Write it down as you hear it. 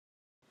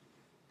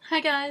Hi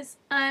guys,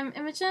 I'm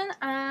Imogen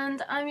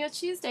and I'm your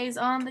Tuesdays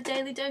on the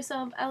Daily Dose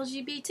of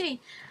LGBT.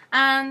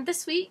 And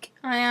this week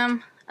I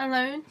am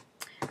alone,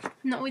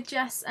 not with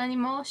Jess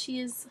anymore. She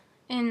is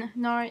in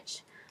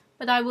Norwich,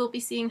 but I will be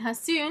seeing her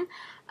soon.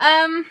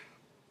 And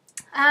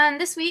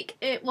this week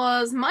it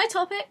was my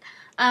topic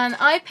and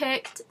I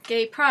picked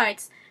gay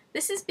prides.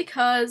 This is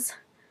because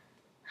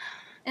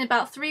in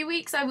about 3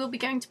 weeks I will be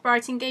going to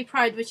Brighton Gay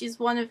Pride, which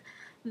is one of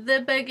the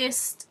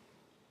biggest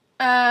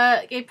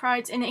gay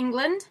prides in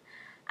England.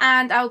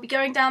 And I'll be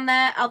going down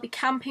there. I'll be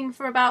camping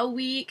for about a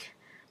week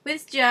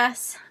with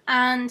Jess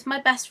and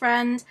my best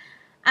friend,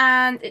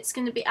 and it's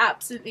going to be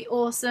absolutely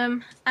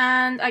awesome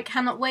and I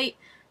cannot wait.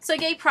 So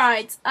gay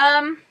prides,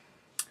 I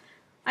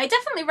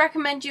definitely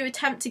recommend you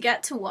attempt to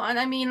get to one.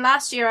 I mean,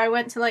 last year I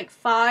went to like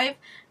 5.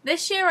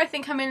 This year I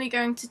think I'm only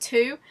going to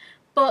 2,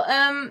 but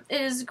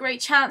it is a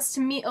great chance to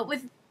meet up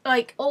with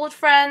like old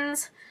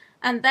friends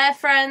and their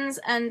friends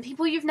and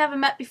people you've never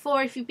met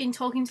before if you've been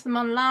talking to them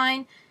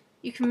online.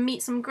 You can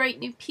meet some great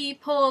new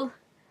people,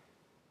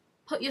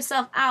 put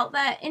yourself out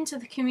there into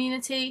the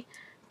community,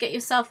 get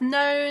yourself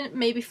known,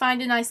 maybe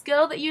find a nice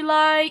girl that you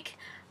like.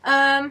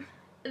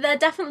 They're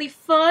definitely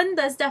fun.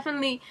 There's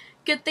definitely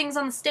good things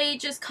on the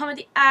stages,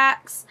 comedy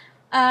acts,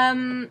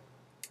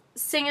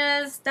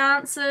 singers,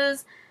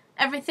 dancers,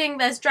 everything.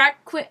 There's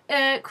drag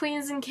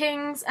queens and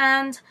kings,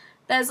 and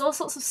there's all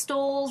sorts of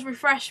stalls,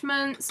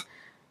 refreshments,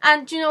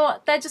 and you know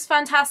what? They're just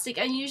fantastic.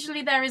 And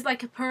usually there is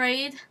like a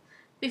parade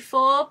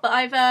before, but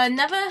I've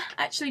never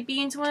actually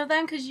been to one of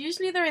them because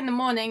usually they're in the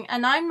morning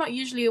and I'm not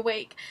usually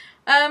awake.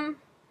 But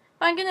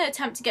I'm going to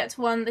attempt to get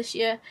to one this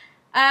year.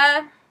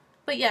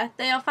 But yeah,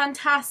 they are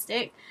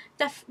fantastic.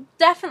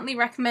 Definitely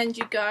recommend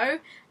you go.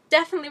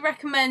 Definitely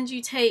recommend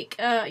you take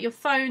your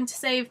phone to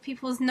save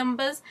people's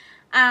numbers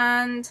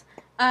and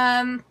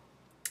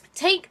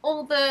take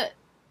all the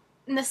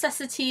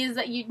necessities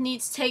that you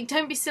need to take.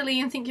 Don't be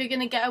silly and think you're going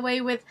to get away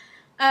with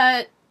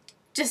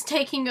just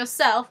taking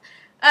yourself.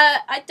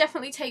 I'd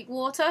definitely take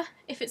water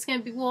if it's going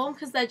to be warm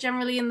because they're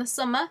generally in the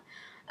summer.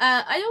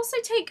 I'd also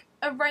take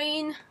a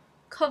rain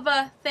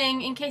cover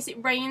thing in case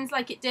it rains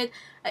like it did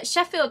at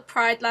Sheffield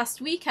Pride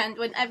last weekend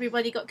when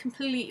everybody got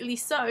completely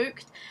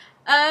soaked.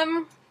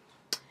 I'd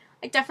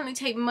definitely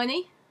take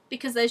money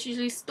because there's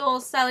usually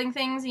stores selling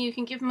things and you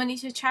can give money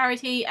to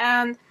charity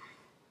and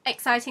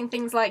exciting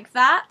things like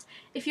that.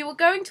 If you were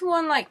going to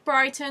one like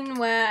Brighton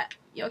where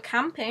you're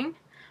camping,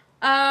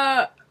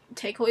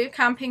 take all your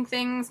camping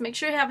things, make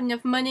sure you have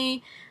enough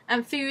money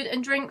and food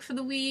and drink for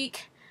the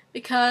week,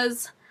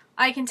 because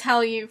I can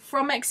tell you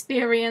from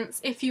experience,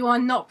 if you are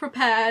not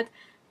prepared,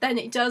 then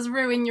it does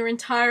ruin your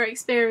entire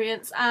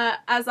experience,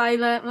 as I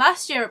learnt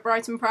last year at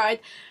Brighton Pride,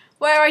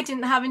 where I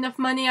didn't have enough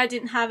money, I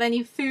didn't have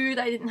any food,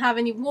 I didn't have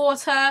any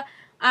water,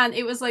 and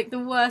it was like the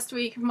worst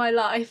week of my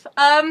life.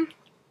 But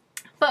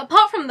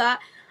apart from that,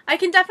 I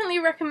can definitely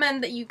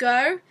recommend that you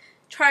go.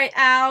 Try it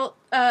out,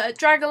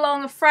 drag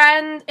along a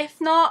friend. If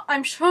not,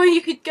 I'm sure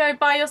you could go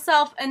by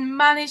yourself and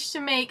manage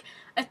to make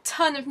a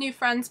ton of new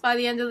friends by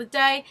the end of the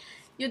day.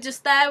 You're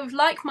just there with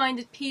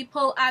like-minded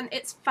people and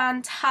it's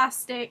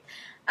fantastic.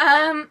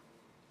 I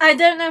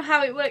don't know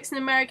how it works in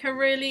America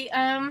really.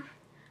 I'm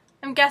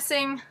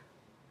guessing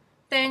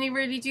they only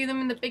really do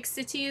them in the big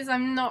cities.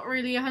 I'm not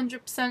really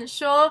 100%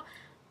 sure.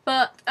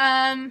 But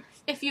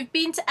if you've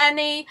been to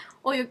any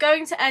or you're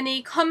going to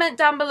any, comment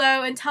down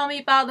below and tell me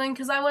about them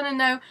because I want to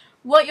know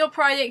what your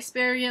Pride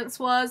experience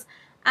was,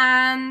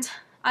 and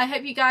I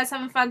hope you guys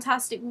have a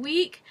fantastic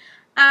week,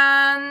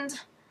 and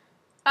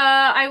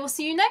I will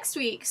see you next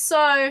week.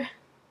 So,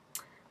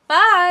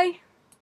 bye!